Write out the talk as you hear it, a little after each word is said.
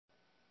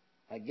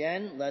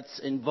Again, let's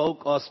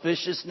invoke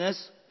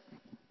auspiciousness.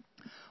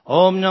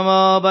 Om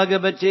Namo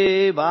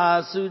Bhagavate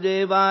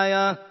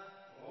Vasudevaya.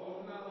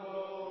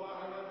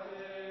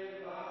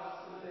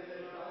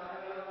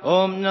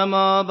 Om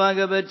Namo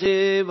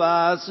Bhagavate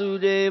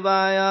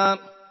Vasudevaya.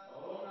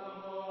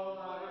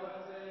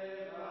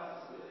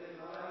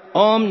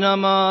 Om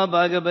Namo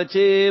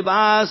Bhagavate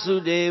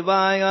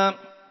Vasudevaya.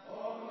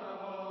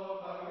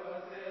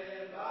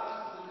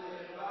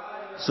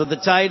 So the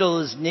title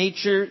is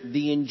Nature,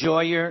 the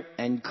Enjoyer,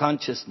 and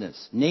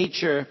Consciousness.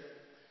 Nature,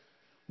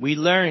 we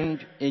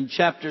learned in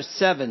chapter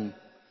 7,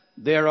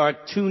 there are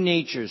two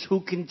natures.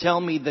 Who can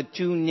tell me the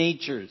two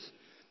natures?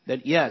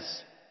 Yes.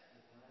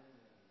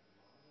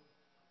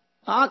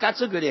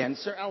 That's a good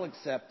answer. I'll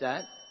accept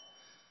that.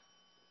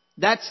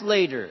 That's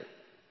later.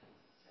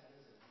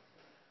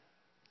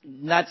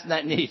 That's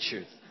not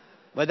nature.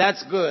 But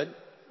that's good.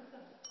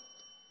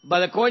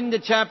 But according to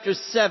chapter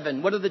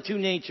 7, what are the two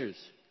natures?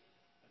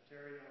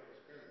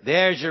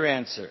 There's your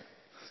answer.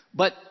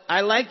 But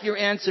I like your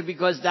answer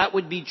because that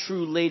would be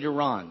true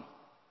later on.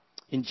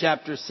 In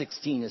chapter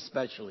 16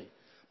 especially.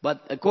 But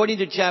according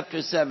to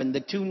chapter 7, the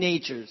two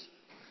natures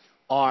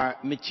are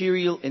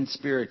material and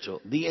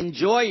spiritual. The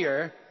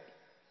enjoyer,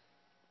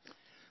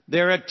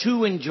 there are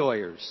two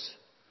enjoyers.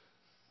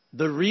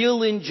 The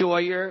real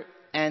enjoyer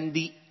and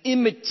the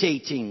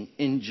imitating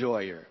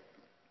enjoyer.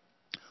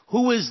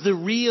 Who is the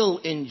real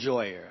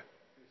enjoyer?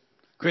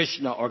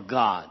 Krishna or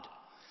God.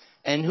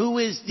 And who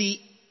is the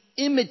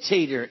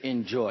imitator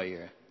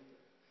enjoyer?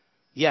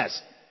 Yes,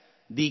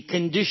 the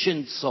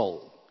conditioned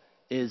soul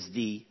is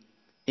the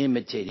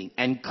imitating.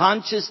 And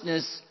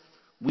consciousness,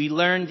 we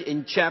learned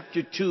in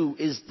chapter 2,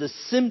 is the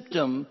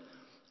symptom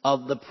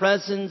of the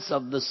presence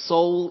of the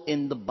soul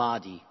in the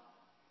body.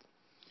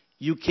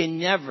 You can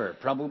never,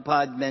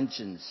 Prabhupada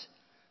mentions,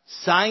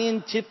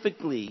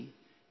 scientifically,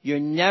 you're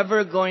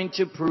never going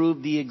to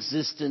prove the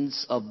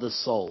existence of the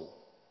soul.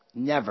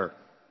 Never.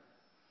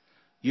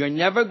 You're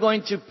never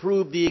going to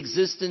prove the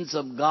existence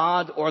of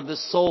God or the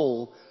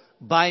soul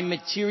by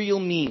material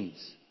means,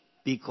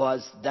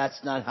 because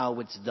that's not how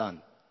it's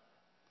done.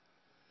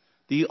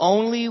 The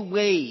only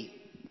way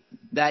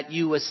that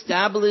you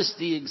establish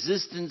the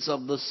existence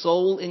of the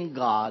soul in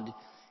God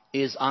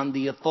is on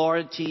the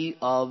authority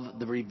of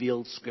the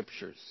revealed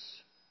scriptures.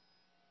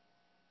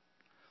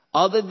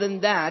 Other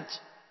than that,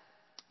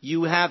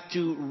 you have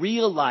to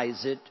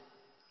realize it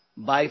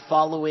by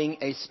following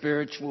a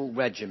spiritual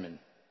regimen.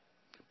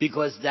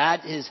 Because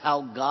that is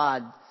how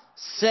God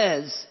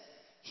says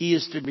He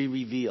is to be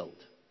revealed.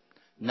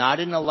 Not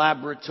in a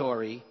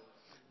laboratory,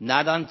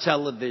 not on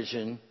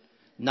television,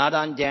 not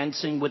on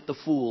Dancing with the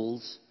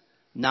Fools,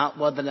 not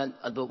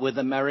with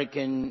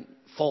American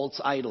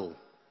False Idol.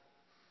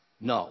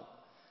 No.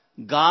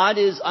 God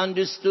is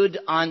understood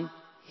on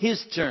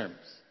His terms.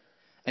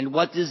 And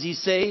what does He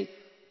say?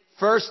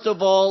 First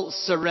of all,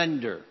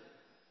 surrender.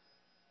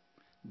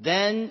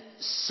 Then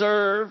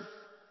serve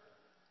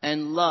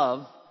and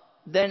love.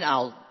 Then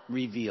I'll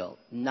reveal,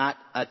 not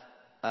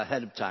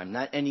ahead of time,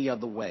 not any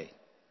other way.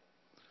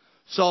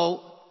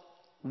 So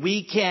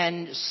we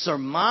can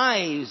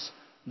surmise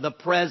the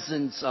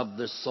presence of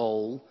the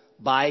soul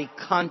by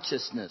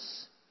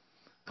consciousness.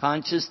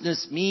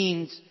 Consciousness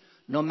means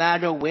no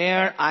matter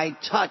where I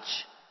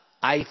touch,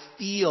 I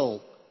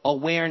feel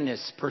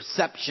awareness,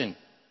 perception.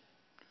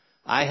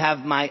 I have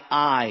my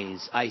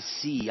eyes, I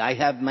see. I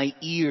have my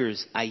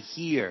ears, I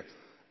hear.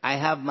 I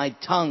have my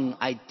tongue,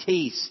 I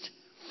taste.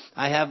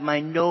 I have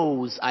my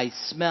nose, I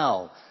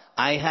smell.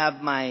 I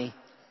have my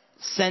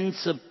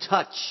sense of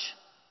touch.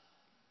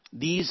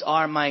 These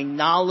are my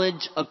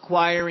knowledge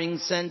acquiring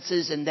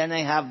senses, and then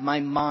I have my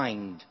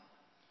mind.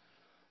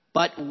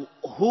 But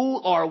who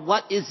or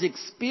what is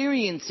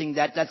experiencing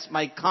that? That's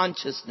my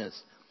consciousness.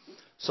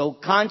 So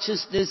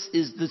consciousness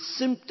is the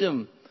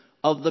symptom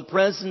of the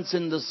presence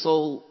in the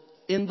soul,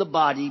 in the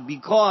body,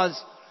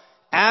 because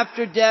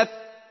after death,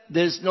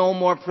 there's no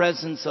more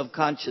presence of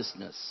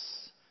consciousness.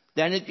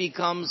 Then it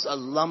becomes a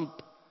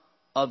lump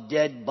of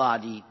dead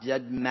body,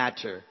 dead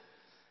matter.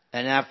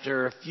 And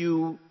after a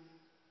few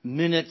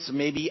minutes,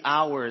 maybe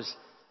hours,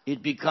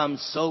 it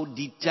becomes so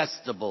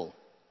detestable.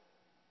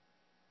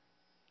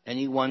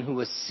 Anyone who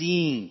has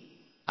seen,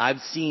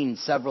 I've seen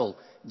several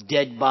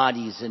dead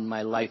bodies in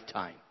my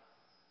lifetime.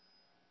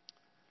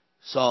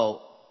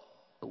 So,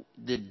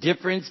 the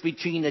difference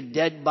between a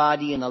dead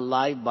body and a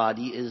live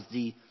body is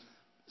the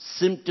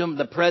symptom,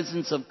 the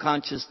presence of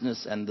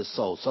consciousness and the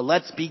soul. So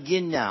let's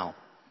begin now.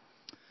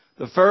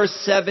 The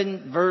first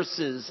 7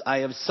 verses I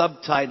have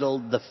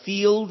subtitled The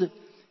Field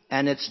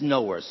and Its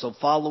Knower. So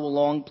follow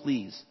along,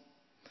 please.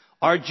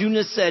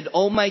 Arjuna said,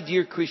 "Oh my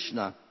dear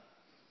Krishna,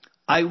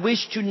 I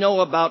wish to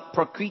know about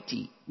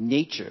Prakriti,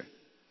 nature,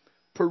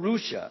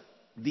 Purusha,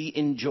 the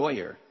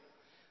enjoyer,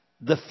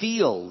 the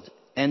field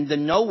and the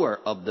knower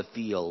of the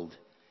field,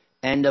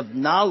 and of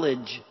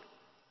knowledge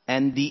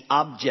and the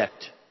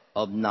object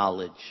of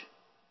knowledge."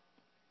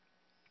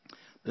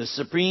 The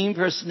Supreme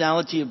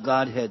Personality of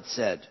Godhead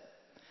said,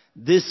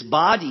 "This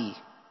body,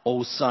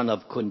 O son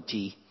of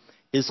Kunti,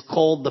 is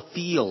called the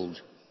field,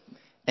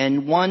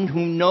 And one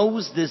who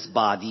knows this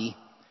body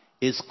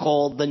is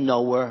called the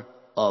knower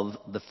of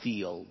the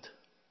field.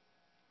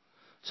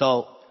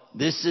 So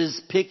this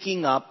is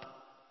picking up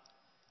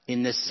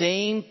in the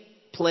same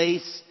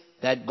place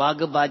that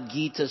Bhagavad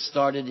Gita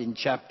started in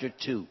chapter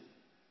 2.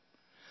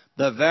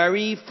 The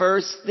very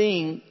first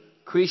thing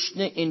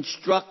Krishna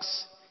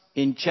instructs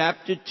in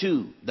chapter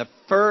 2, the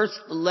first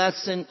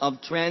lesson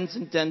of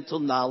transcendental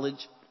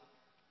knowledge,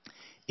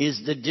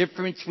 is the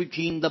difference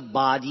between the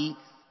body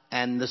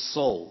and the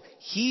soul.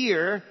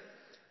 Here,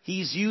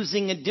 he's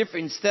using a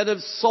different, instead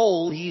of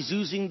soul, he's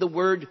using the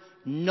word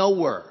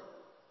knower.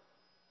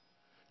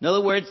 In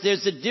other words,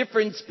 there's a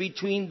difference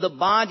between the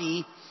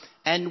body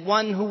and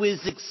one who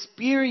is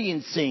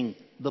experiencing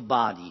the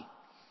body.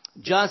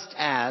 Just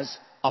as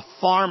a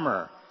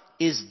farmer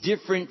is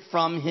different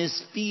from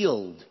his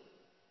field.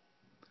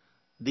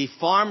 The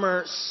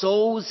farmer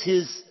sows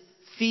his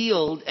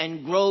field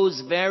and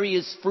grows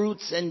various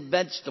fruits and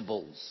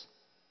vegetables.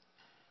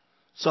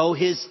 So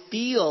his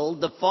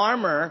field, the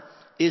farmer,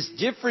 is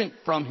different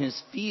from his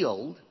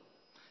field.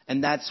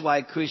 And that's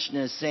why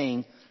Krishna is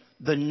saying,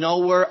 the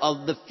knower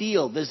of the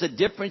field. There's a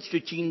difference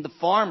between the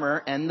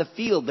farmer and the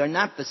field. They're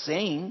not the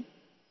same.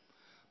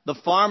 The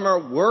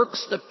farmer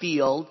works the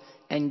field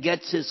and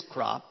gets his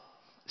crop.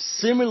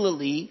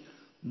 Similarly,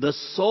 the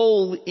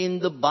soul in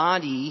the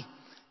body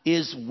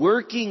is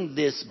working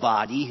this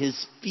body,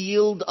 his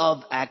field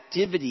of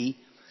activity,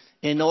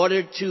 in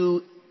order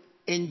to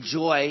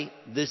enjoy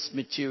this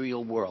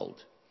material world.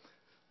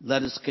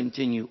 Let us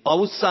continue.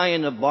 O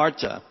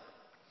Sayanabharta,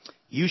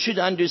 you should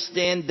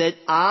understand that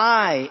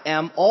I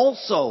am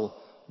also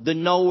the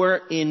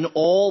knower in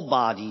all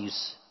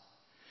bodies.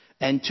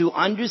 And to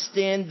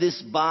understand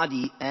this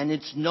body and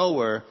its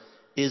knower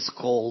is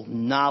called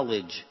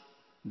knowledge.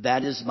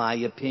 That is my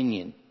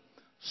opinion.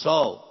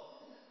 So,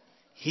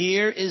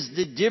 here is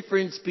the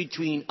difference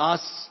between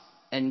us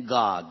and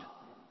God.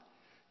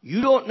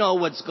 You don't know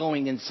what's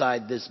going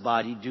inside this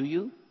body, do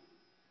you?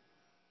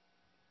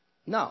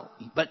 No.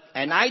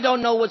 And I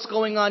don't know what's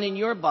going on in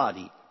your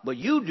body, but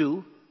you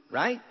do,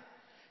 right?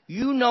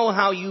 You know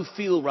how you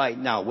feel right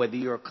now, whether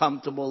you're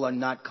comfortable or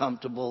not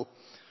comfortable,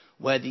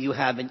 whether you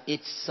have an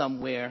itch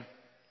somewhere.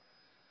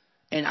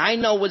 And I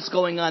know what's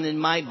going on in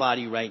my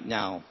body right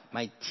now.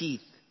 My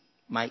teeth,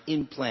 my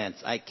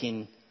implants, I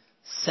can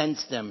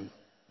sense them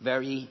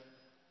very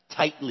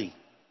tightly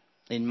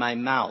in my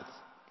mouth.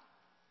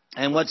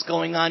 And what's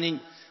going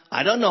on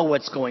I don't know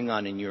what's going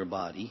on in your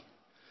body.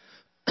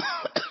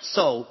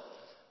 So,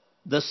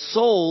 the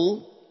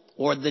soul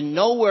or the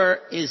knower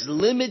is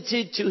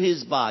limited to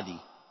his body.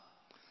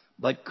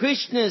 But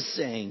Krishna is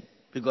saying,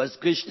 because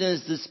Krishna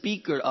is the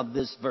speaker of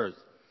this verse,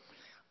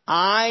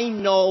 I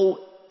know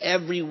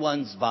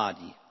everyone's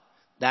body.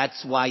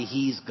 That's why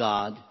he's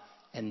God,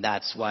 and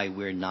that's why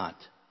we're not.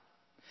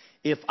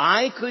 If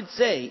I could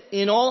say,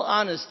 in all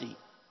honesty,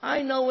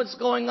 I know what's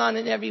going on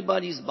in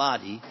everybody's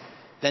body,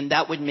 then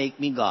that would make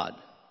me God.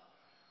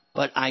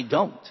 But I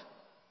don't.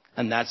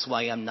 And that's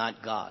why I'm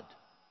not God.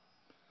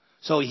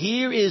 So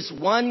here is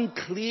one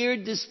clear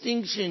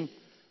distinction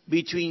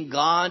between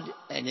God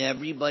and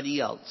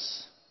everybody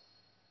else.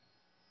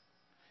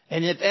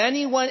 And if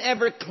anyone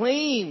ever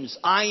claims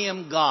I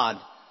am God,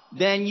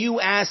 then you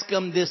ask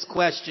them this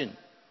question.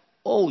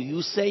 Oh,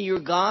 you say you're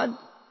God?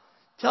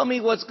 Tell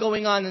me what's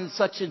going on in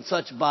such and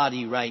such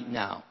body right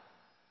now.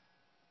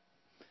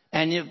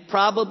 And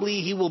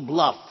probably he will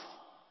bluff.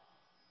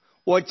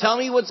 Or tell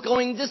me what's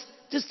going,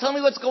 just tell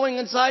me what's going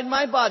inside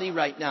my body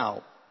right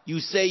now. You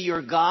say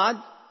you're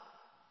God?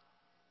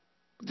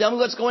 Tell me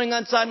what's going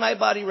on inside my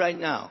body right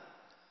now.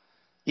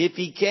 If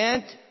he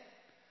can't,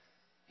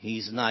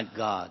 he's not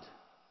God.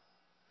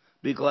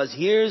 Because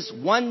here's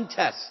one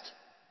test.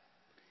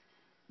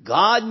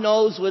 God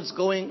knows what's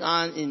going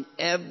on in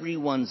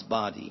everyone's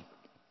body.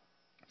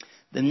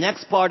 The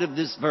next part of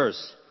this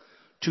verse.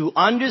 To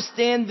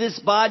understand this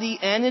body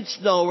and its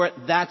knower,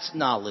 that's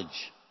knowledge.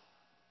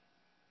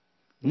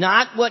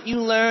 Not what you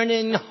learn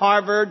in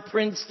Harvard,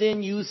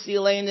 Princeton,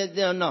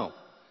 UCLA, no.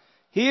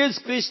 Here's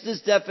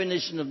Krishna's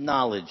definition of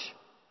knowledge.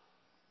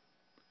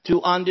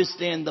 To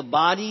understand the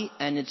body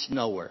and its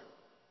knower.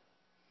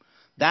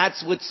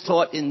 That's what's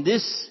taught in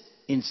this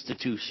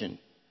institution,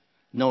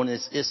 known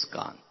as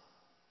ISKCON,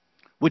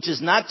 which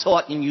is not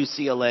taught in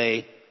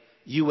UCLA,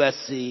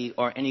 USC,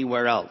 or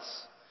anywhere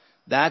else.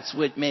 That's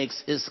what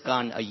makes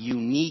ISKCON a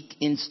unique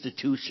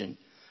institution,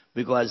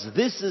 because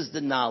this is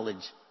the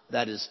knowledge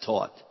that is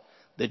taught.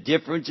 The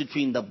difference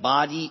between the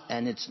body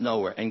and its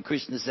knower. And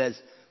Krishna says,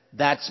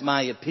 that's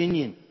my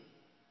opinion.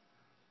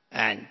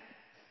 And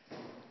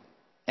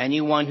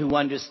anyone who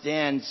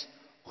understands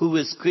who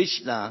is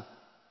Krishna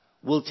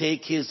will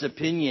take his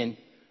opinion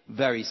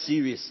very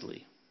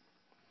seriously.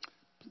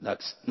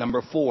 That's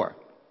number 4.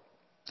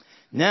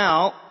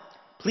 Now,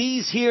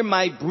 please hear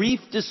my brief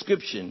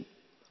description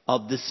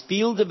of this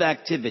field of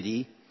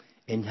activity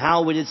and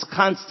how it is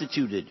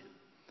constituted,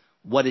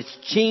 what its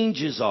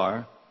changes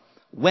are,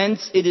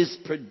 whence it is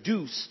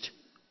produced,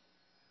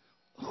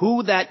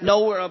 who that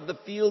knower of the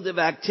field of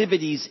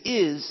activities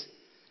is,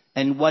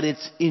 and what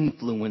its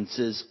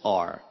influences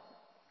are.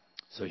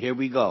 So here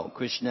we go.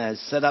 Krishna has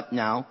set up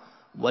now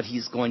what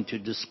he's going to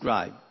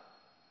describe.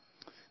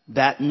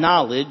 That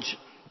knowledge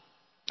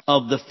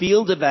of the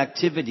field of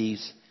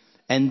activities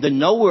and the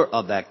knower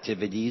of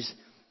activities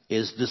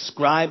is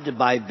described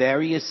by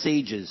various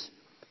sages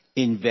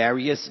in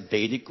various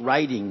Vedic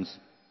writings.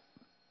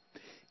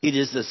 It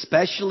is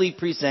especially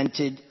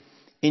presented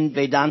in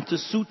Vedanta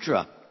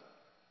Sutra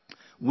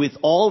with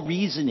all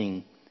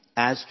reasoning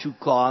as to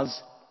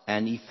cause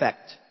and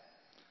effect.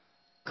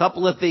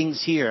 Couple of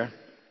things here.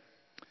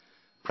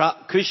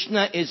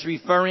 Krishna is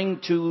referring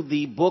to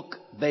the book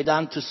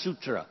Vedanta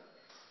Sutra.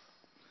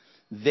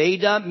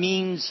 Veda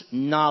means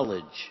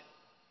knowledge.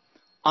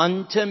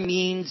 Anta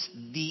means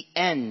the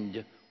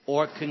end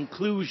or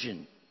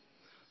conclusion.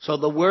 So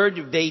the word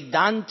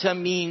Vedanta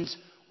means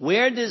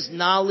where does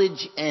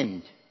knowledge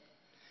end?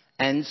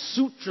 And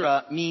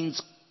Sutra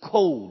means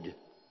code.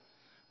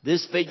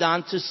 This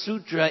Vedanta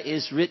Sutra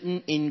is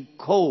written in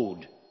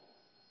code.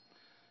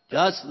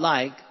 Just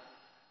like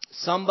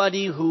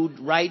somebody who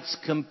writes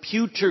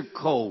computer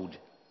code.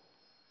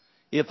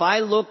 If I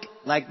look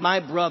like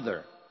my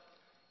brother,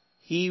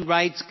 he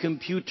writes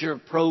computer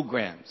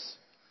programs.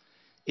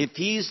 If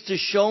he's to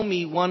show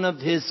me one of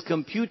his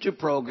computer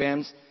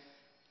programs,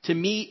 to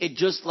me it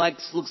just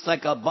looks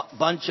like a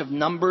bunch of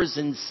numbers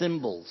and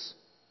symbols.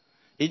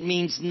 It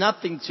means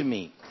nothing to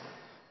me.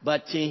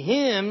 But to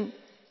him,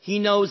 he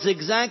knows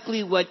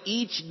exactly what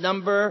each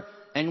number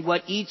and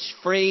what each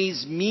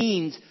phrase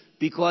means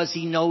because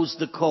he knows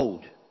the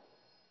code.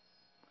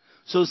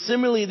 So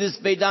similarly, this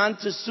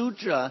Vedanta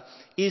Sutra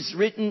is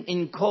written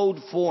in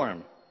code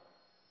form.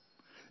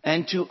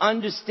 And to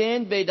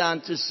understand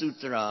Vedanta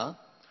Sutra,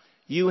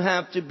 you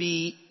have to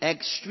be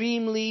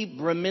extremely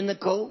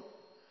Brahminical.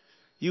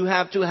 You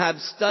have to have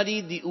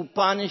studied the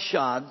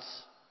Upanishads.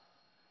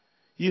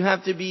 You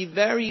have to be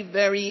very,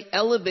 very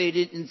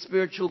elevated in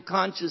spiritual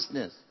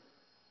consciousness.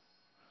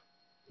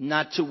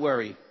 Not to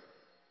worry.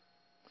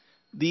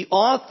 The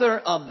author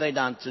of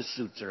Vedanta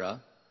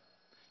Sutra,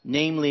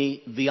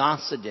 namely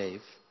Vyasadeva,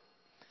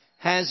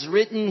 has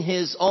written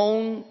his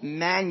own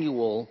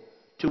manual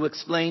to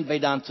explain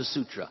Vedanta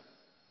Sutra.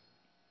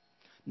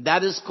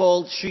 That is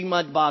called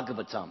Srimad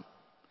Bhagavatam.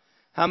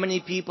 How many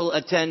people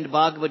attend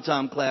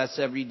Bhagavatam class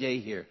every day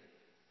here?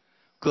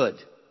 Good.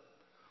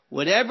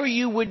 Whatever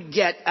you would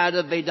get out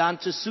of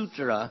Vedanta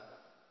Sutra,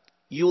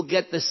 you'll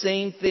get the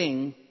same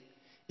thing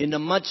in a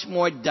much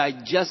more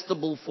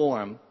digestible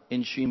form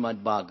in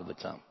Srimad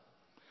Bhagavatam.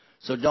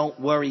 So don't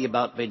worry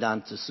about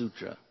Vedanta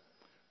Sutra.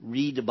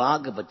 Read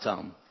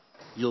Bhagavatam.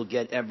 You'll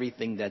get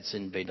everything that's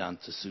in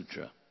Vedanta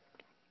Sutra.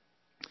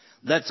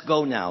 Let's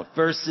go now.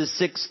 Verses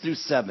 6 through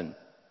 7.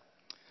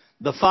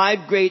 The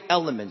 5 great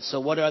elements. So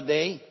what are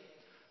they?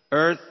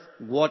 Earth,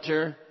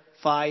 water,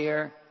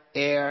 fire,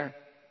 air,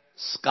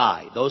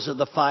 sky. Those are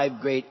the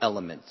 5 great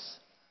elements.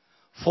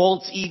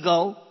 False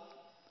ego.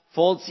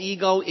 False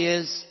ego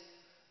is,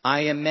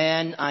 I am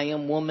man, I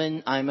am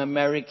woman, I'm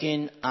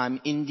American,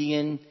 I'm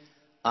Indian,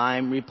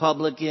 I'm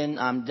Republican,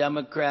 I'm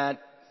Democrat,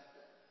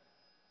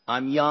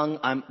 I'm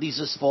young, this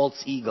is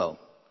false ego.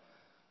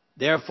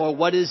 Therefore,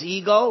 what is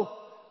ego?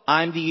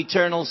 I'm the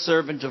eternal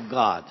servant of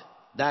God.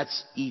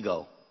 That's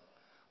ego.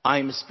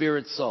 I'm a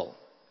spirit soul.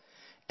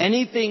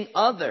 Anything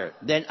other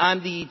than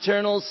I'm the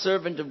eternal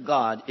servant of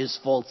God is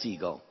false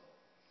ego.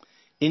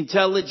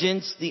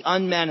 Intelligence, the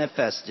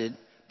unmanifested,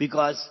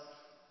 because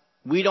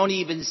we don't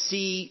even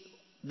see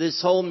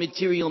this whole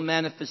material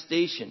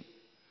manifestation.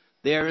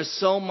 There is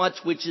so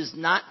much which is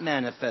not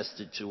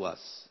manifested to us.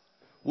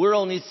 We're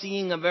only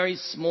seeing a very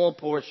small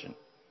portion.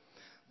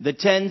 The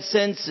 10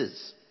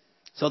 senses.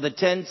 So the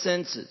 10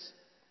 senses.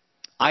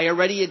 I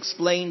already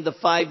explained the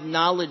 5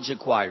 knowledge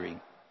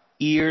acquiring.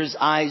 Ears,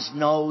 eyes,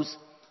 nose,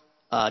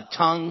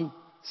 tongue,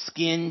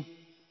 skin,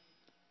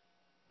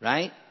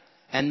 right?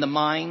 And the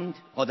mind.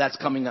 Oh, that's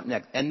coming up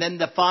next. And then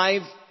the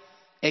 5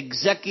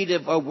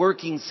 executive or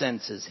working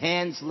senses.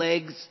 Hands,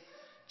 legs,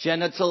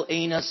 genital,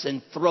 anus,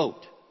 and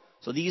throat.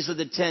 So these are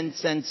the 10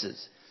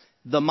 senses.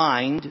 The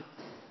mind.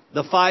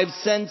 The 5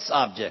 sense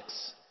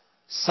objects.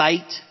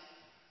 Sight,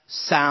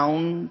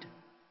 sound,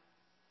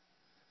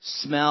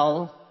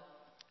 smell,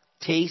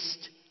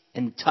 taste,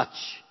 and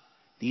touch.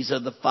 These are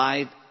the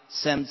 5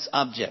 sense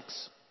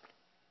objects.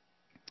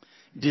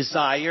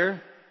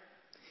 Desire,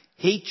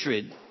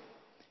 hatred,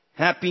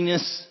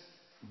 happiness,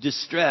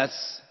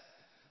 distress,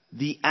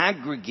 the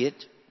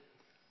aggregate,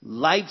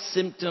 life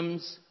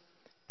symptoms,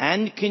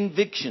 and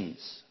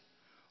convictions.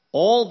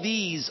 All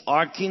these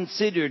are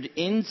considered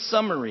in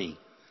summary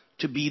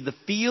to be the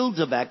field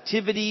of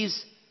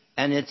activities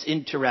and its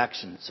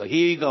interactions. So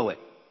here you go.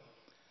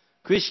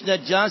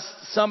 Krishna just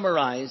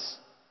summarized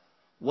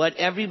what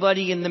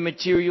everybody in the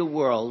material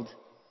world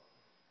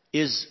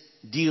is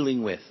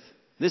dealing with.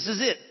 This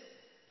is it.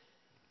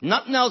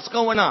 Nothing else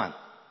going on.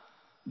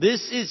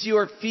 This is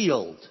your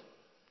field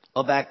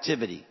of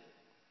activity.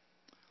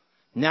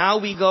 Now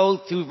we go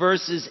through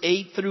verses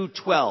 8 through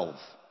 12.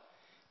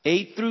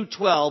 8 through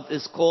 12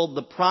 is called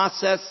the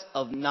process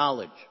of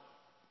knowledge.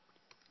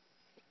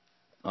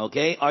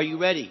 Okay, are you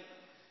ready?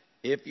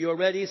 If you're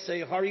ready,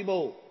 say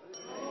Haribo.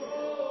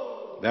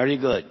 Very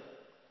good.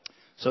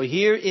 So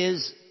here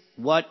is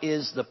what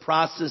is the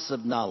process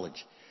of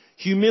knowledge.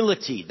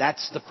 Humility,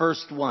 that's the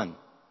first one.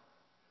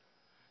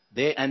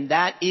 And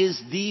that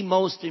is the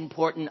most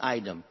important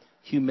item,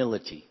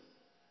 humility.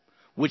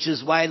 Which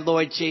is why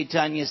Lord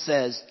Chaitanya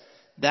says,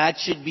 that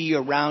should be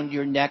around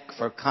your neck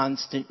for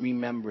constant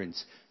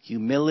remembrance.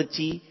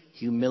 Humility,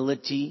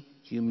 humility,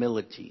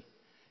 humility.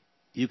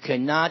 You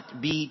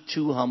cannot be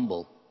too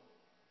humble.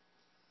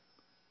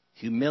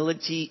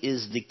 Humility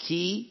is the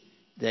key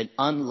that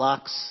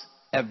unlocks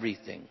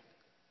everything.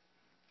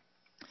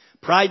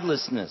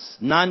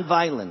 Pridelessness,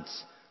 nonviolence,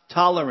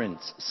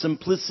 tolerance,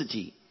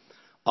 simplicity.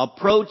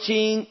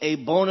 Approaching a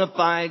bona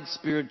fide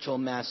spiritual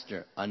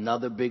master,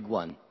 another big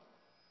one.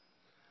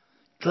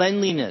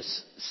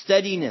 Cleanliness,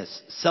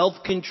 steadiness,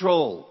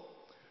 self-control,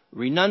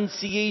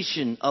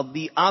 renunciation of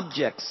the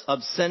objects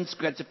of sense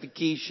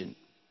gratification,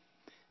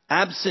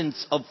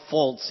 absence of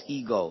false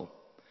ego,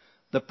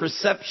 the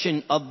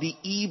perception of the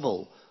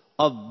evil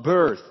of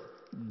birth,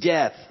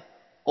 death,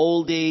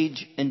 old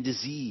age, and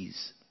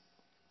disease,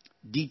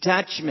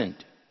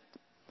 detachment,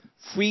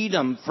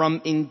 freedom from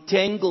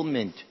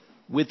entanglement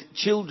with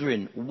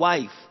children,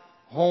 wife,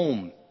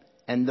 home,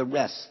 and the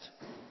rest.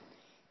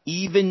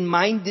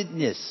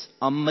 Even-mindedness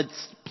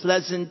amidst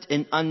pleasant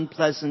and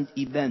unpleasant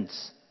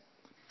events.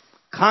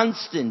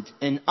 Constant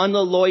and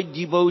unalloyed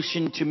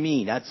devotion to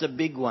me. That's a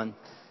big one.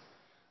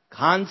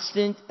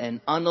 Constant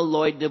and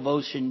unalloyed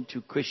devotion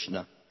to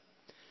Krishna.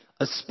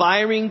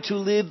 Aspiring to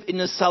live in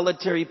a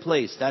solitary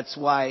place. That's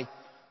why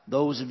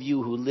those of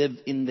you who live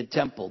in the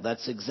temple,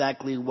 that's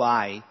exactly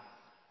why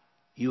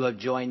you have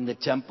joined the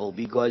temple,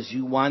 because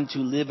you want to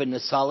live in a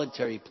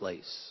solitary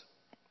place.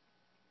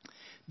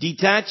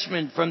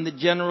 Detachment from the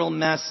general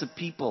mass of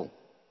people.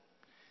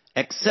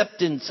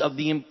 Acceptance of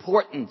the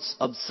importance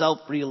of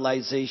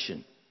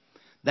self-realization.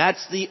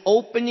 That's the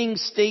opening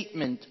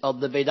statement of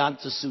the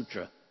Vedanta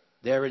Sutra.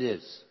 There it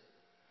is.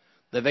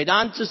 The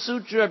Vedanta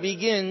Sutra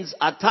begins,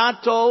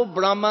 Atato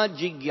Brahma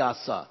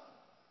Jigyasa.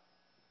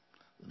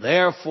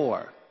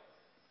 Therefore,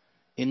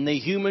 in the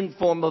human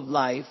form of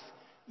life,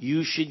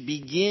 you should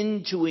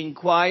begin to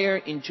inquire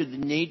into the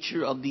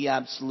nature of the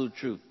absolute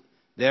truth.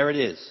 There it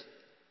is.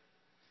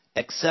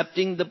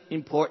 Accepting the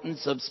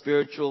importance of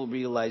spiritual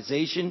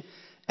realization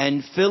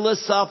and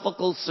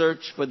philosophical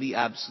search for the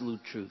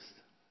absolute truth.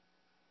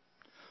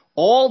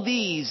 All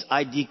these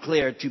I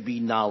declare to be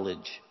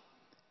knowledge.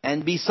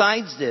 And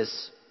besides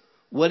this,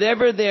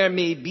 whatever there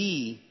may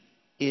be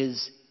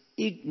is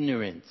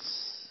ignorance.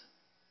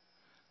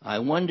 I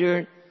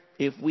wonder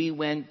if we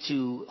went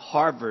to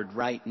Harvard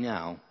right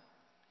now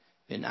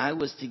and I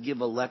was to give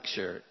a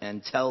lecture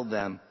and tell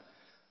them,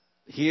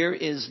 here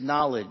is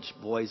knowledge,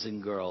 boys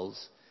and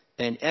girls,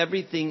 and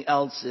everything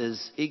else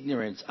is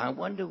ignorance. I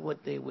wonder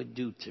what they would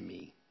do to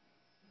me.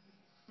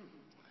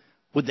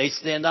 Would they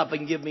stand up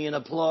and give me an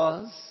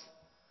applause?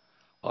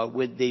 Or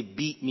would they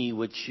beat me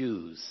with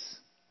shoes?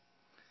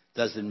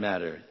 Doesn't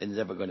matter. It's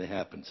never going to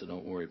happen, so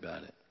don't worry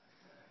about it.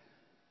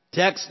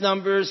 Text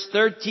numbers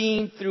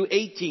 13 through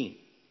 18.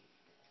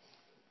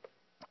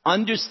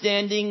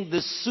 Understanding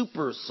the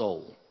super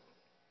soul.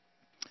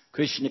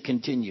 Krishna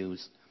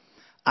continues,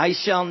 I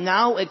shall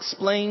now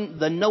explain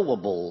the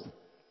knowable,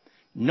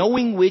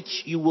 knowing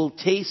which you will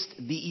taste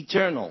the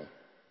eternal.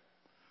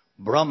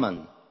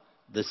 Brahman,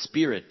 the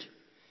spirit,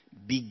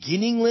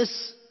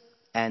 beginningless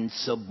and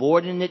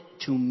subordinate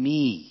to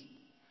me,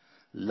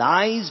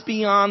 lies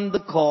beyond the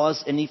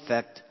cause and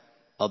effect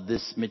of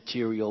this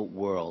material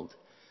world.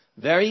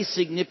 Very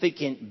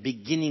significant,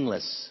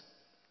 beginningless.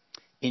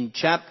 In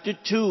chapter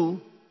 2,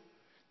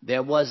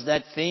 there was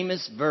that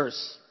famous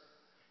verse,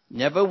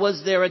 never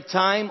was there a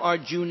time,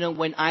 Arjuna,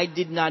 when I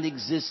did not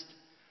exist,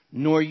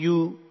 nor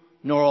you,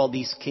 nor all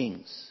these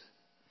kings.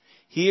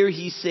 Here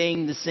he's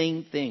saying the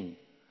same thing.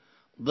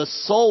 The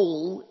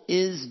soul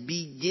is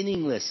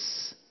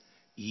beginningless.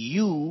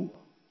 You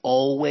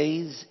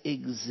always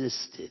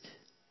existed.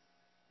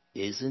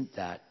 Isn't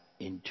that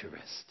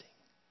interesting?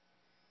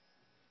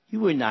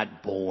 You were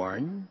not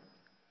born.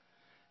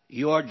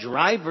 Your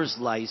driver's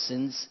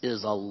license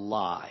is a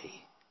lie.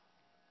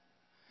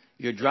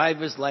 Your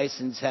driver's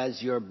license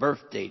has your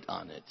birth date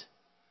on it.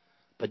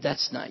 But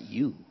that's not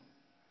you.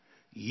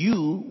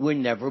 You were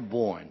never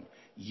born.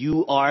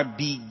 You are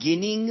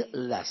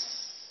beginningless.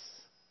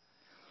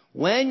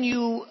 When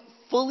you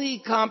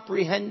fully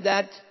comprehend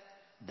that,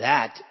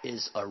 that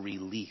is a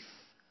relief.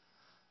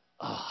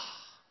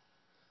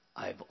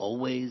 I've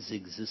always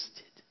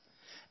existed.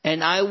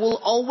 And I will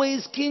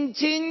always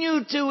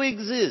continue to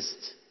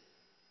exist.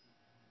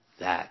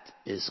 That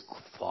is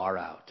far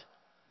out.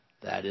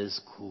 That is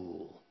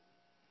cool.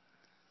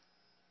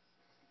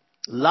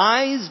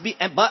 Lies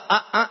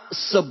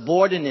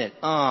subordinate.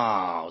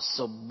 Oh,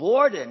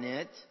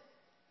 subordinate?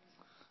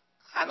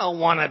 I don't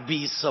want to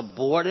be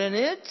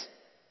subordinate.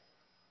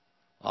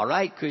 All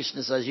right,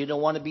 Krishna says, you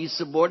don't want to be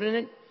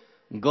subordinate?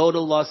 Go to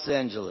Los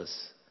Angeles.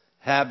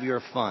 Have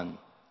your fun.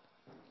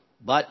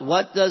 But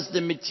what does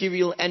the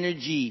material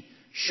energy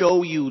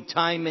show you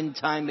time and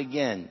time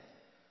again,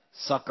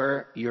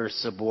 sucker, you're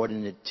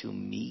subordinate to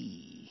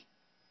me.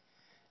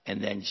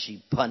 And then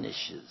she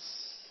punishes.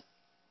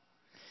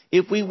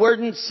 If we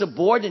weren't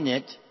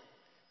subordinate,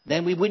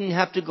 then we wouldn't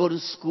have to go to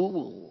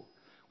school.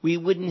 We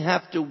wouldn't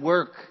have to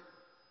work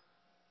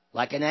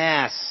like an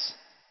ass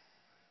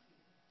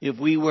if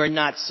we were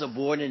not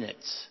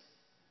subordinate.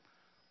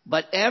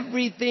 But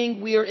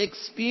everything we are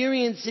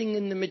experiencing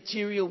in the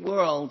material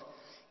world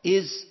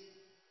is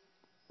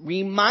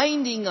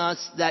reminding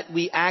us that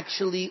we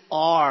actually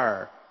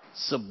are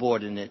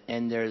subordinate,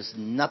 and there's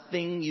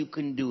nothing you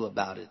can do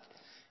about it.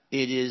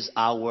 It is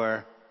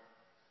our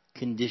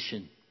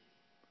condition.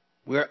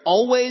 We're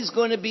always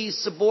going to be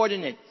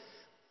subordinate,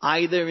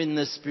 either in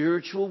the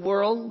spiritual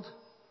world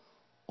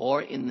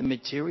or in the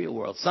material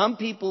world. Some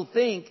people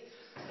think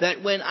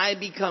that when I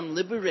become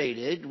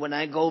liberated, when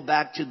I go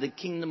back to the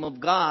kingdom of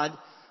God,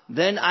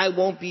 then I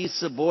won't be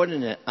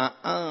subordinate.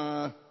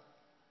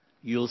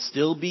 You'll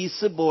still be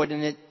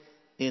subordinate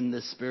in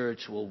the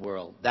spiritual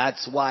world.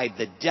 That's why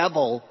the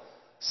devil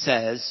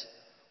says,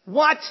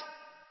 what?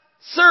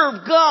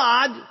 Serve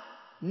God?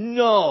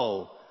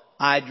 No,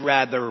 I'd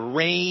rather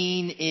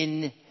reign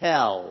in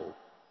hell.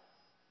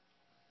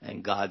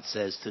 And God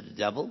says to the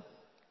devil,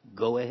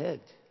 go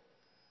ahead.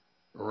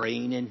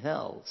 Reign in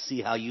hell.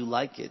 See how you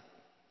like it.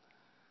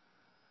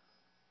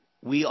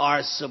 We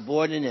are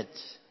subordinate.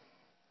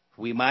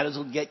 We might as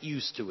well get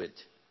used to it.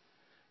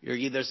 You're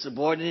either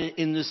subordinate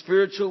in the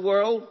spiritual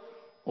world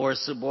or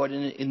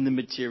subordinate in the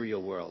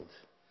material world.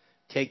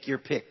 Take your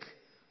pick.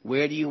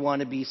 Where do you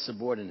want to be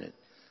subordinate?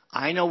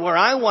 I know where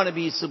I want to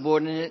be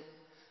subordinate.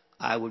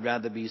 I would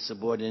rather be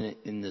subordinate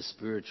in the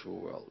spiritual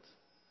world.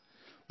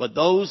 But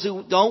those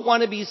who don't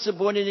want to be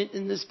subordinate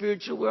in the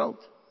spiritual world,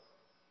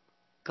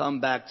 come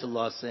back to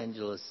Los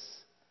Angeles.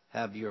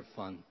 Have your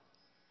fun.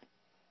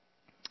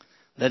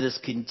 Let us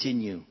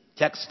continue.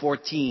 Text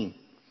 14.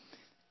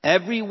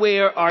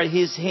 Everywhere are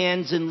his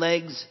hands and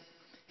legs,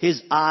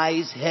 his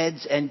eyes,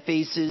 heads, and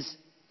faces,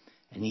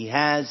 and he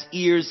has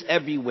ears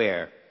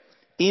everywhere.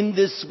 In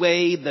this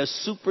way, the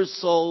super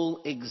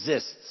soul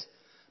exists.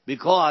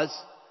 Because,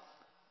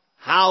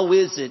 how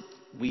is it,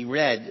 we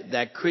read,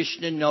 that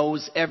Krishna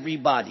knows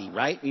everybody,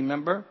 right?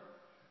 Remember?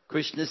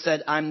 Krishna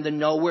said, I'm the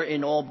knower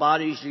in all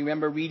bodies.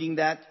 Remember reading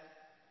that?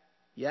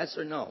 Yes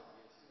or no?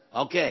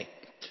 Okay.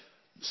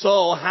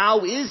 So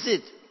how is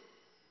it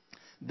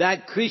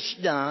that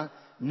Krishna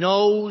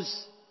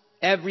knows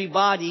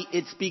everybody?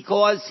 It's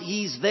because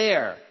he's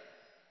there.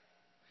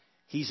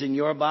 He's in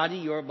your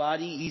body,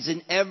 he's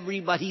in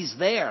everybody, he's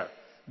there.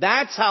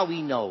 That's how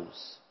he knows.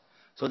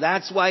 So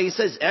that's why he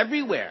says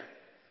everywhere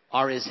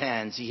are his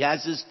hands. He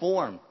has his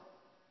form.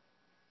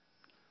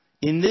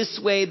 In this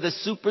way, the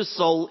super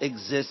soul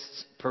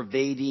exists,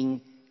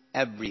 pervading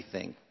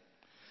everything.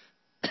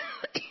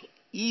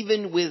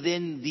 Even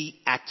within the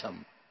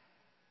atom.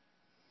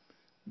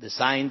 The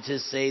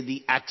scientists say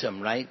the atom,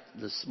 right?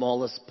 The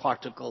smallest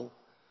particle.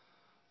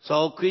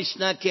 So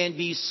Krishna can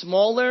be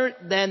smaller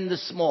than the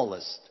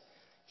smallest.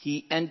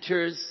 He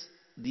enters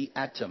the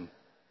atom.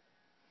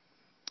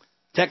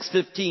 Text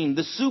 15.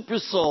 The super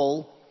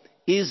soul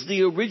is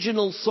the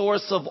original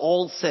source of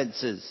all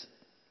senses.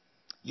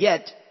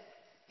 Yet,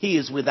 he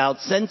is without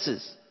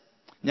senses.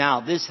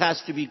 Now, this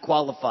has to be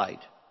qualified.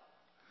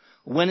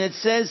 When it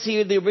says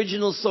here the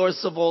original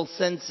source of all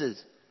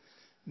senses,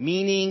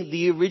 meaning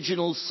the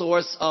original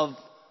source of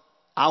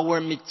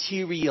our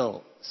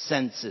material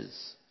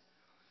senses.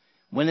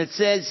 When it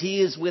says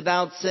he is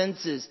without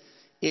senses,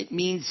 it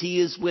means he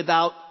is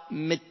without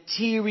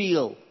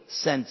material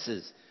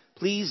senses.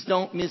 Please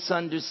don't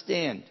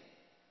misunderstand.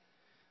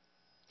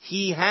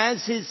 He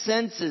has his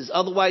senses,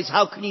 otherwise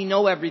how can he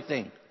know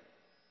everything?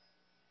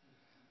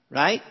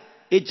 Right?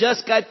 It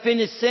just got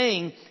finished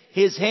saying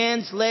his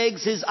hands,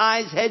 legs, his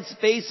eyes, heads,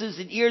 faces,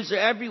 and ears are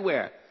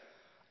everywhere.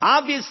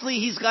 Obviously,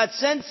 he's got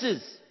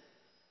senses.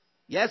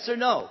 Yes or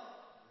no?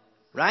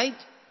 Right?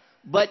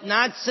 But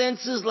not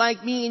senses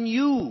like me and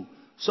you.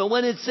 So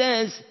when it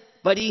says,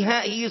 but he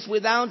is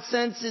without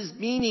senses,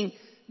 meaning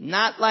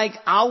not like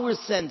our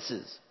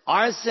senses.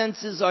 Our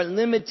senses are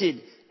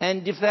limited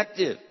and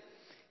defective.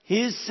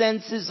 His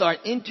senses are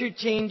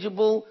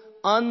interchangeable,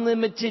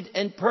 unlimited,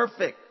 and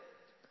perfect.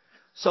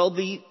 So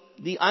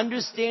the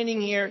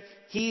understanding here,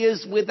 he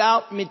is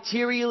without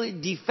materially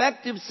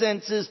defective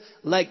senses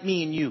like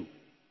me and you.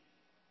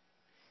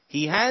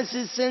 He has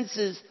his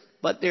senses,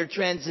 but they're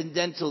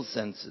transcendental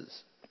senses.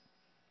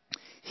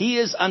 He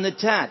is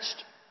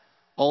unattached,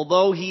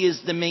 although he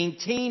is the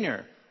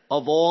maintainer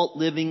of all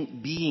living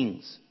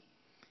beings.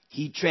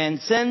 He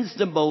transcends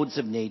the modes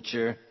of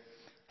nature,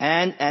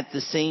 and at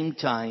the same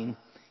time,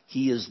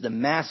 he is the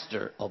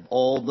master of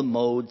all the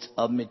modes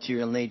of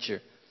material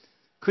nature.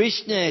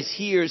 Krishna is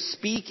here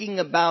speaking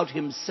about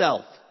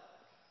himself,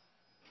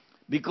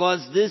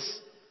 because this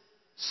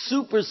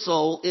super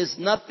soul is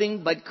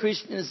nothing but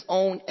Krishna's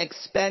own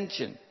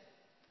expansion.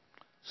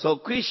 So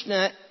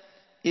Krishna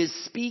is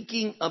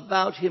speaking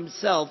about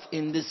himself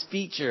in this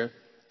feature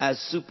as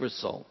super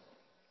soul.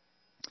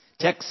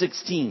 Text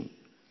 16.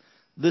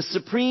 The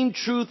supreme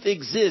truth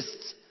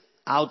exists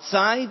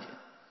outside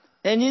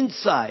and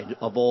inside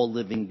of all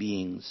living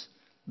beings,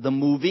 the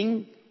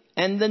moving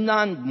and the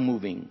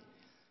non-moving.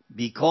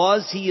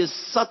 Because he is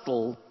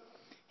subtle,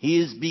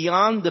 he is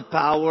beyond the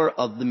power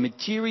of the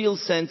material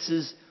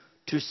senses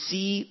to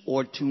see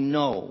or to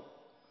know.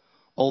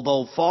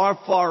 Although far,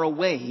 far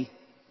away,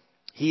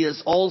 he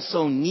is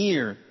also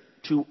near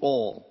to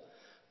all.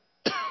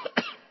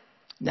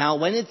 Now,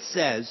 when it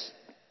says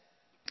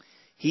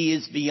he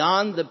is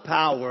beyond the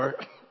power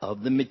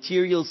of the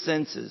material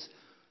senses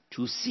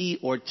to see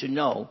or to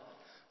know,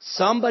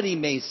 somebody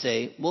may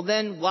say, well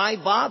then why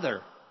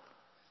bother?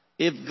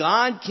 If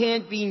God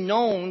can't be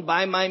known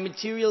by my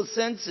material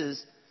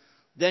senses,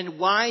 then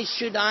why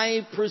should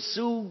I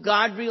pursue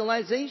God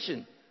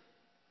realization?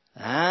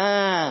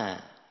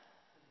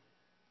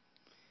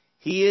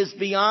 He is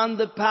beyond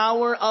the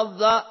power of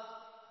the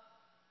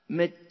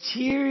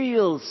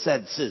material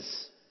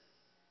senses.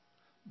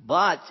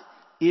 But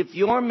if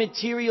your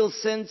material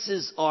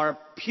senses are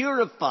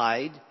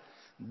purified,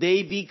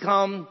 they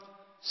become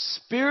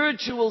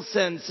spiritual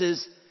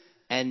senses,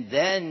 and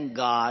then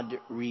God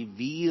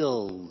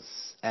reveals,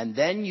 and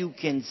then you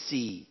can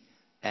see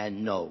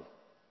and know.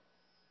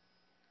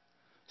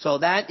 So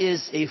that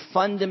is a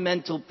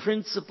fundamental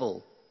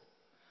principle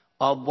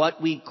of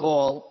what we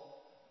call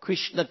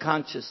Krishna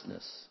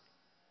consciousness.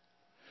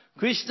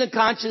 Krishna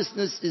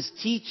consciousness is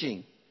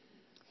teaching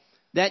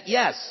that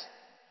yes,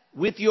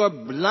 with your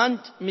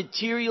blunt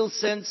material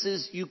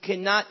senses, you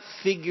cannot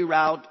figure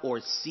out or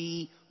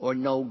see or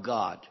know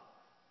God.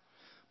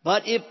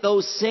 But if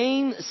those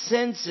same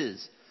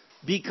senses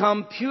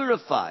become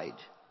purified,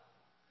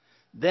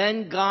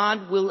 then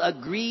God will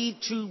agree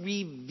to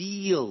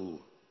reveal.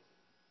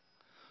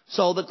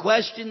 So the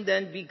question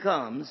then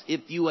becomes,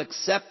 if you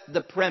accept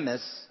the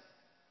premise,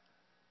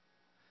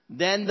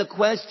 then the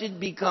question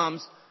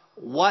becomes,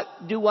 what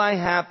do I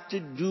have to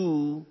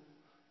do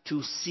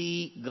to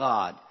see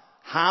God?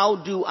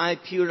 How do I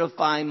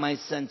purify my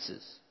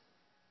senses?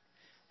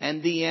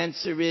 And the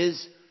answer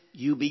is,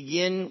 you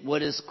begin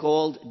what is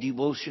called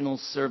devotional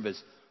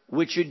service,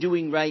 which you're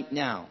doing right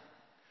now.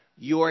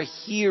 You're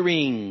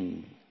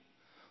hearing.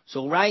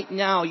 So right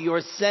now,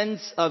 your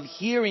sense of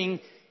hearing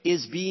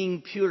is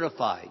being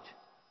purified.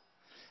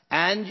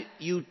 And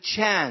you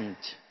chant.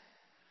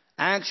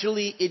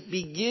 Actually, it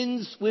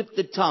begins with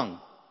the tongue.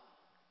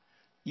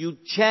 You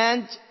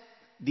chant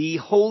the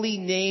holy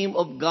name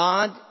of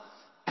God,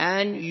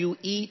 and you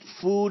eat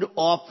food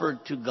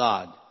offered to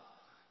God.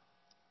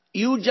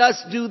 You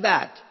just do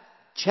that.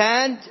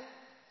 Chant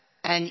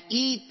and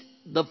eat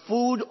the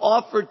food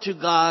offered to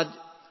God.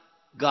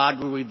 God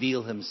will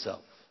reveal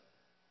himself.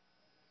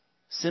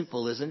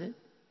 Simple, isn't it?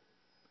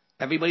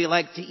 Everybody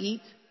like to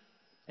eat?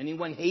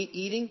 Anyone hate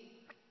eating?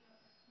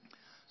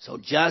 So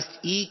just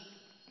eat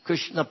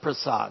Krishna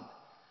Prasad.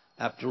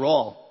 After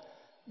all,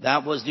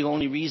 that was the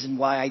only reason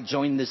why I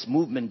joined this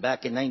movement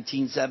back in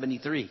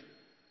 1973.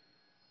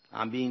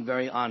 I'm being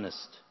very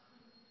honest,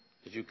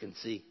 as you can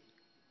see.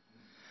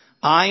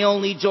 I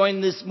only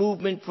joined this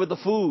movement for the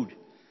food.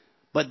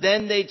 But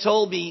then they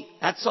told me,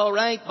 that's all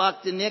right,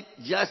 Bhakti Nick,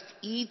 just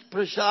eat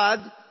prasad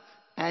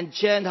and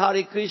chant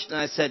Hare Krishna.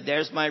 I said,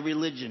 there's my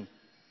religion.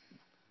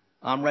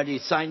 I'm ready,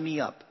 sign me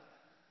up.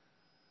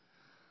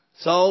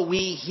 So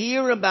we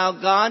hear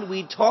about God,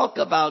 we talk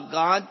about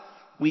God,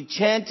 we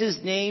chant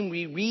his name,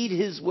 we read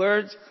his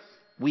words,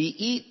 we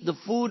eat the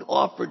food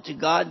offered to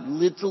God.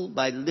 Little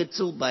by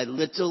little by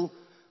little,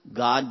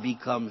 God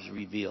becomes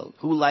revealed.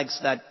 Who likes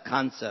that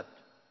concept?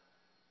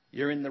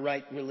 You're in the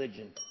right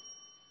religion.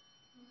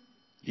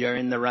 You're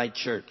in the right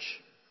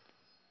church.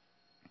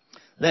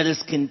 Let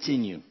us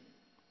continue.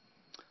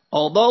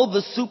 Although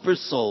the super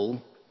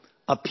soul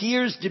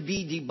appears to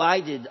be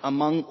divided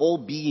among all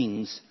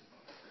beings,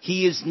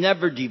 he is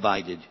never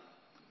divided.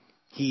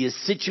 He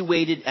is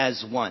situated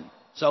as one.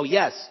 So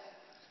yes,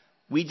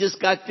 we just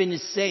got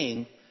finished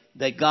saying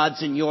that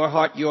God's in your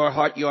heart, your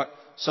heart, your...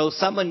 So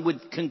someone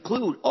would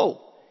conclude,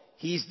 oh,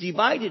 he's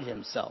divided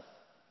himself.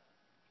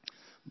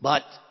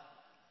 But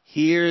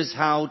here's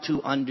how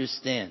to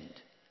understand.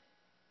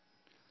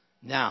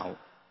 Now,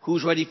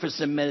 who's ready for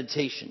some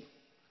meditation?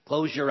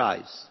 Close your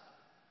eyes.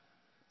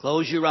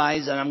 Close your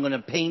eyes and I'm going to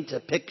paint a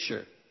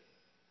picture.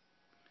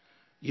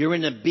 You're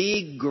in a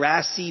big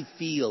grassy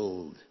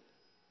field.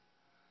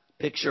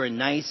 Picture a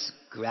nice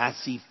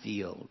grassy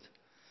field.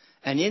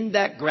 And in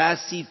that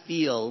grassy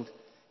field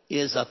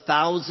is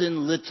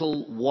 1,000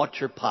 little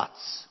water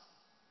pots.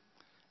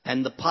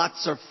 And the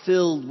pots are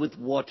filled with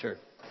water.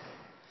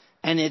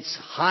 And it's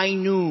high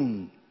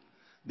noon.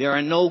 There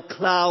are no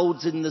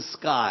clouds in the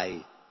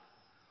sky.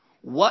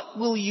 What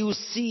will you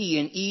see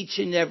in each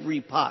and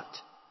every pot?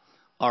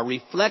 A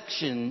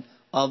reflection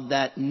of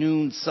that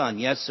noon sun,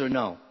 yes or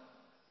no?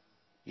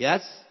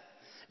 Yes?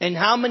 And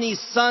how many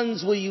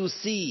suns will you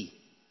see?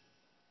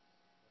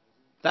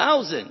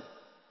 1,000.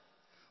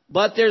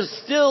 But there's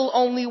still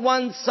only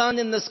one sun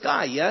in the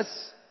sky, yes?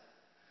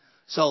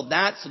 So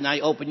now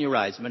you open your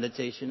eyes.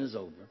 Meditation is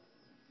over.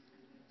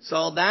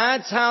 So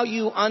that's how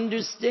you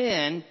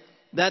understand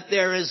that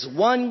there is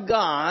one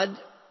God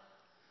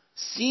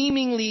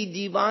seemingly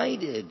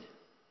divided.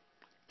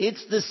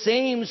 It's the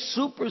same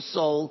super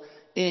soul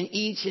in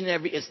each and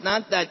every. It's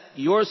not that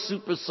your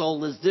super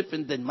soul is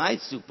different than my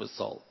super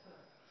soul.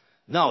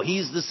 No,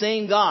 He's the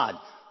same God.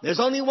 There's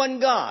only one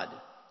God,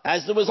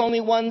 as there was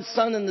only one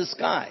sun in the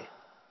sky,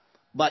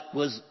 but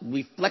was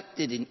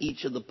reflected in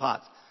each of the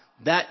pots.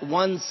 That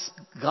one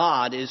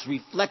God is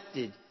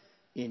reflected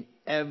in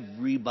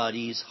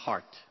everybody's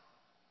heart.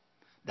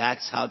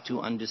 That's how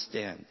to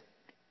understand.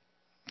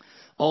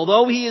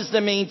 Although He is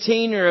the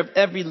maintainer of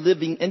every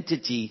living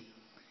entity,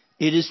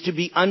 it is to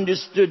be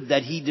understood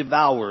that He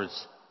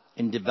devours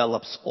and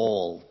develops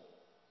all.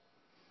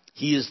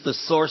 He is the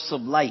source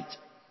of light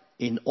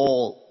in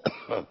all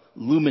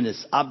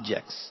luminous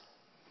objects.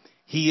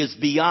 He is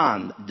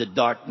beyond the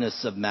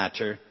darkness of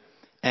matter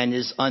and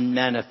is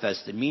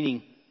unmanifested,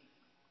 meaning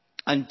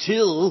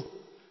until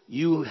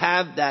you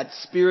have that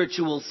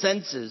spiritual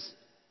senses,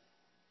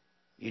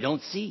 you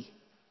don't see.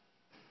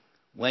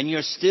 When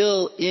you're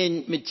still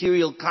in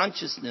material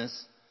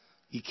consciousness,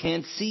 you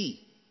can't see.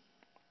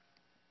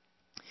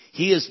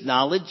 He is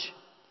knowledge.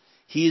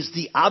 He is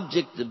the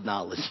object of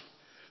knowledge.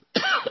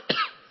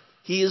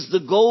 He is the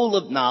goal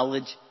of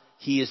knowledge.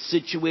 He is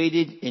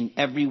situated in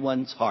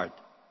everyone's heart.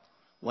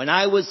 When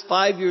I was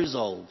 5 years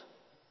old,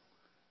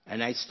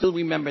 and I still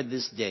remember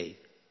this day,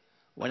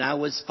 when I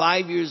was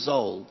 5 years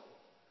old,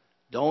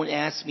 don't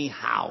ask me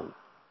how,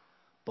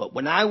 but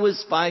when I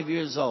was 5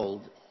 years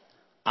old,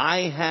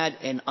 I had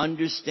an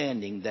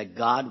understanding that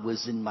God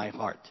was in my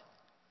heart.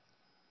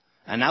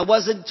 And I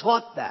wasn't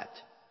taught that.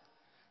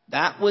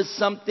 That was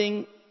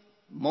something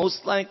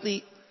most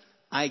likely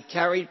I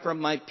carried from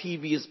my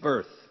previous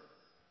birth.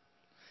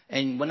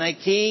 And when I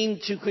came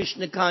to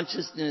Krishna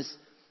consciousness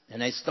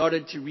and I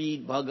started to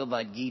read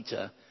Bhagavad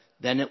Gita,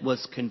 then it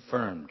was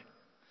confirmed.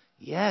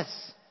 Yes,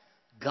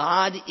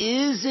 God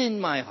is in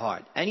my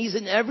heart, and He's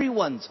in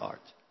everyone's heart.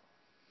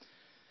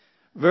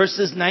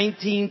 Verses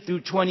 19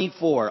 through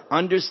 24,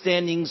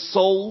 understanding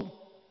soul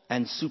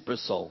and super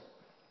soul.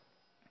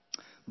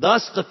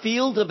 Thus the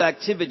field of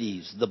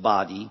activities, the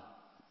body,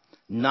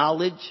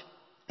 knowledge,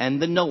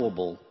 and the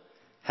knowable,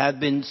 have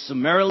been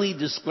summarily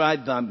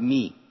described by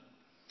me.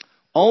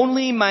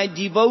 Only my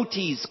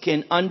devotees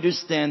can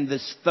understand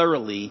this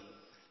thoroughly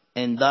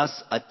and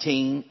thus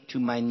attain to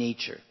my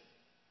nature.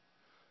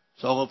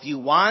 So if you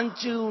want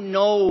to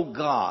know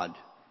God,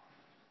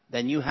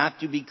 then you have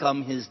to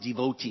become His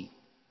devotee.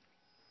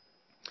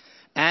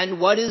 And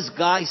what is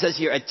God? He says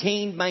here,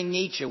 attained my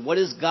nature. What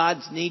is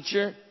God's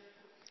nature?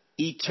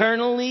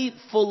 Eternally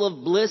full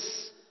of bliss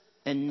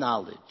and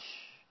knowledge.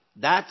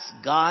 That's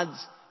God's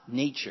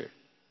nature.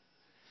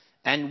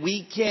 And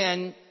we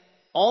can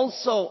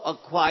also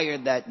acquire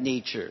that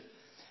nature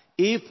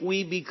if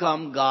we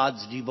become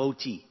God's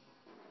devotee.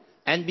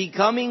 And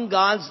becoming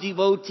God's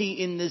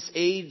devotee in this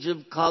age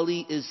of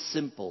Kali is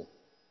simple.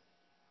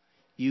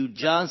 You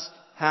just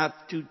have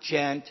to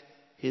chant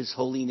His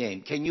holy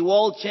name. Can you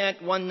all chant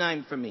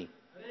 1-9 for me?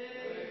 Hare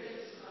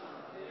Krishna,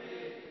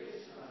 Hare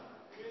Krishna,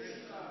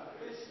 Krishna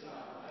Krishna,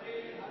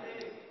 Hare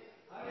Hare,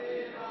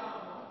 Hare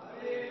Rama,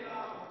 Hare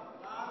Rama,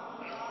 Rama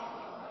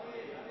Rama,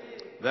 Hare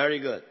Hare. Very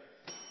good.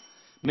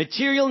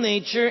 Material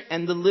nature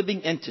and the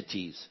living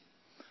entities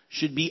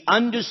should be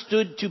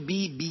understood to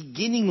be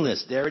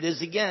beginningless. There it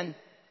is again.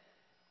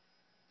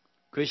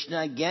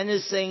 Krishna again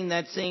is saying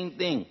that same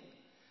thing.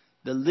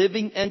 The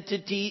living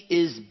entity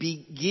is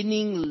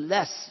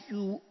beginningless.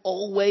 You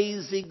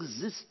always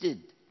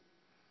existed.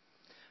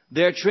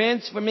 Their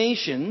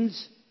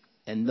transformations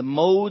and the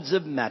modes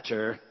of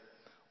matter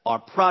are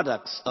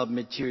products of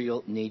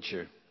material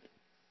nature.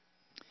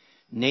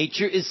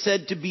 Nature is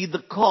said to be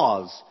the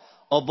cause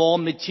of all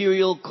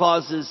material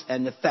causes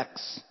and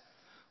effects,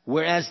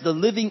 whereas the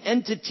living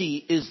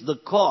entity is the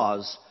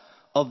cause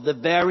of the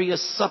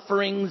various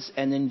sufferings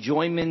and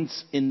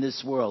enjoyments in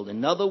this world.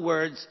 In other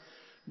words,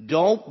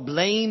 don't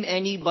blame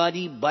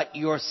anybody but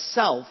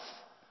yourself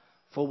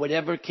for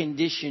whatever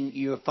condition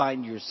you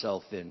find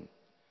yourself in.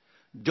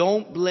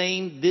 Don't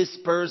blame this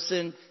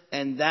person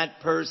and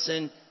that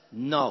person.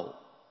 No.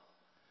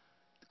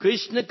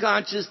 Krishna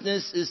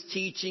consciousness is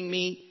teaching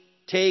me,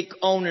 take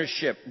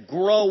ownership,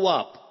 grow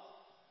up.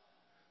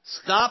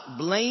 Stop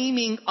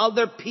blaming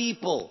other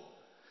people.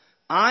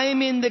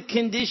 I'm in the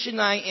condition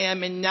I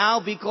am in now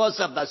because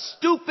of the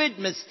stupid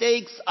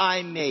mistakes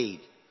I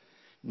made.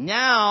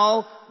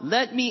 Now,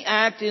 let me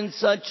act in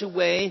such a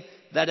way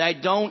that I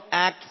don't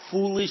act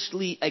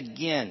foolishly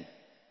again.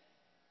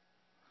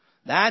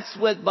 That's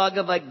what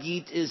Bhagavad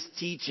Gita is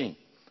teaching.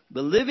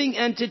 The living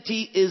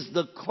entity is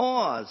the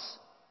cause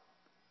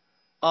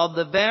of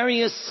the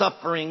various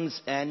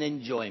sufferings and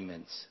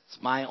enjoyments.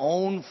 It's my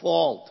own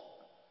fault.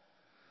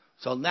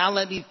 So now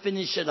let me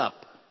finish it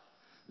up.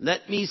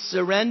 Let me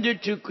surrender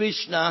to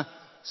Krishna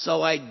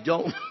so I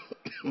don't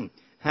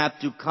have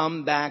to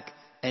come back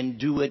and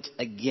do it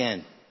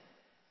again.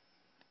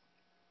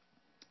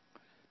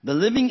 The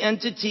living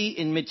entity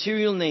in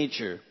material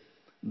nature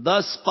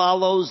thus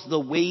follows the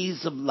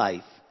ways of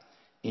life,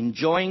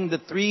 enjoying the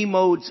three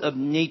modes of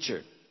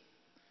nature.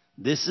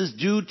 This is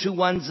due to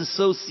one's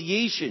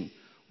association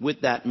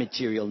with that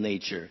material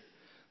nature.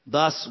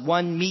 Thus,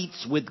 one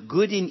meets with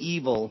good and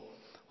evil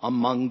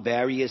among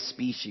various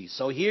species.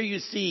 So here you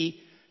see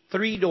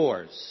 3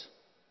 doors.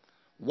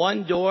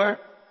 One door,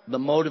 the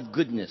mode of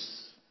goodness.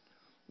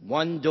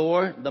 One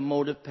door, the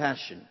mode of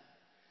passion.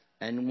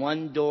 And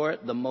one door,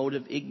 the mode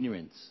of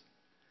ignorance.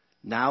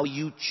 Now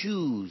you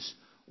choose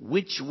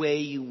which way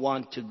you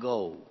want to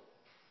go.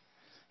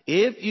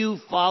 If you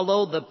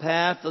follow the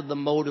path of the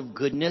mode of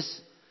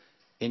goodness,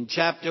 in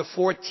chapter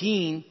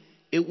 14,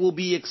 it will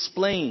be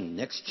explained.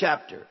 Next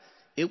chapter,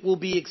 it will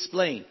be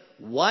explained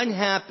what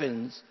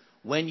happens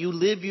when you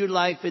live your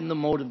life in the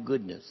mode of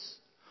goodness.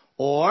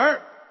 Or,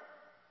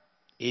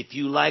 if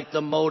you like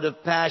the mode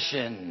of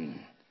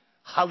passion,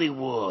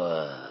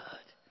 Hollywood,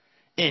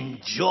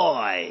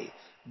 enjoy,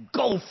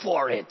 go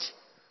for it,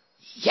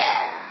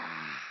 yeah!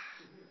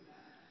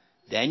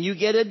 Then you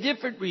get a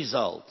different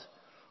result.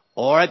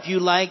 Or if you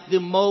like the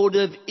mode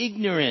of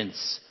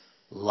ignorance,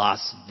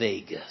 Las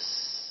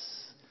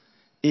Vegas,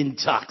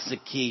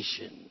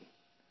 intoxication,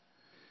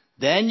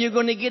 then you're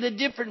going to get a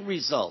different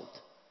result.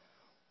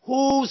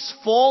 Whose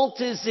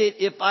fault is it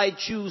if I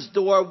choose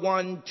door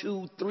 1,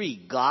 2,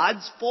 3?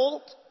 God's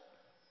fault?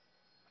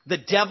 The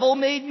devil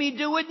made me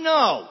do it?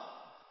 No.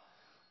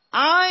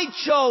 I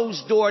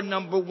chose door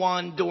number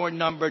 1, door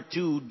number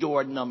 2,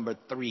 door number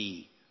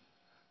 3.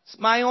 It's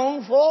my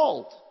own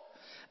fault.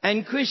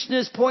 And Krishna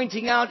is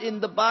pointing out in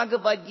the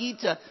Bhagavad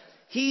Gita,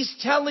 he's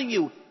telling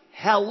you,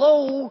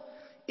 hello,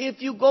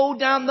 if you go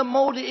down the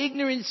mode of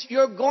ignorance,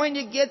 you're going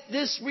to get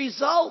this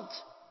result.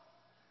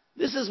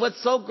 This is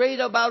what's so great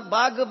about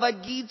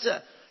Bhagavad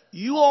Gita.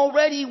 You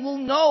already will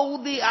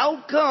know the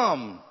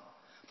outcome.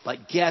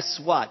 But guess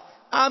what?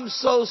 I'm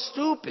so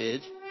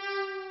stupid.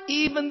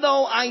 Even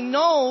though I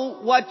know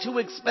what to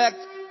expect,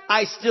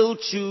 I still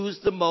choose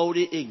the mode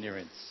of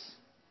ignorance.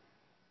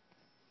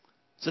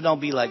 So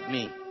don't be like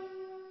me.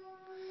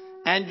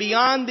 And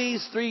beyond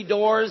these 3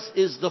 doors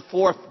is the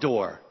 4th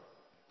door.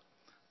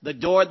 The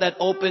door that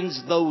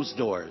opens those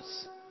doors.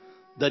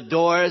 The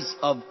doors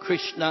of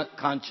Krishna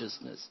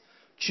consciousness.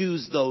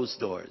 Choose those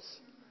doors.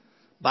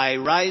 By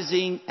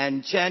rising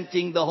and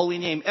chanting the holy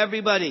name.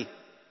 Everybody.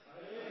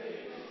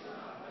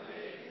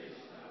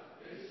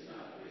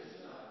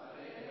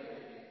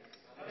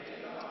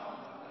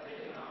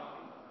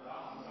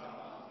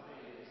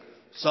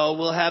 So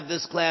we'll have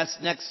this class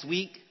next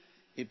week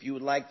if you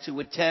would like to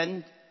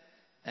attend.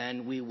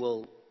 And we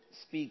will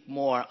speak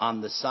more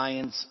on the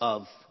science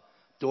of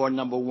door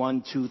number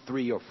 1, 2,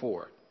 3, or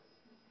 4.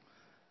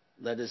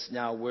 Let us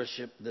now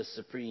worship the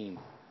Supreme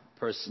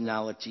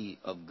Personality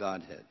of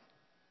Godhead.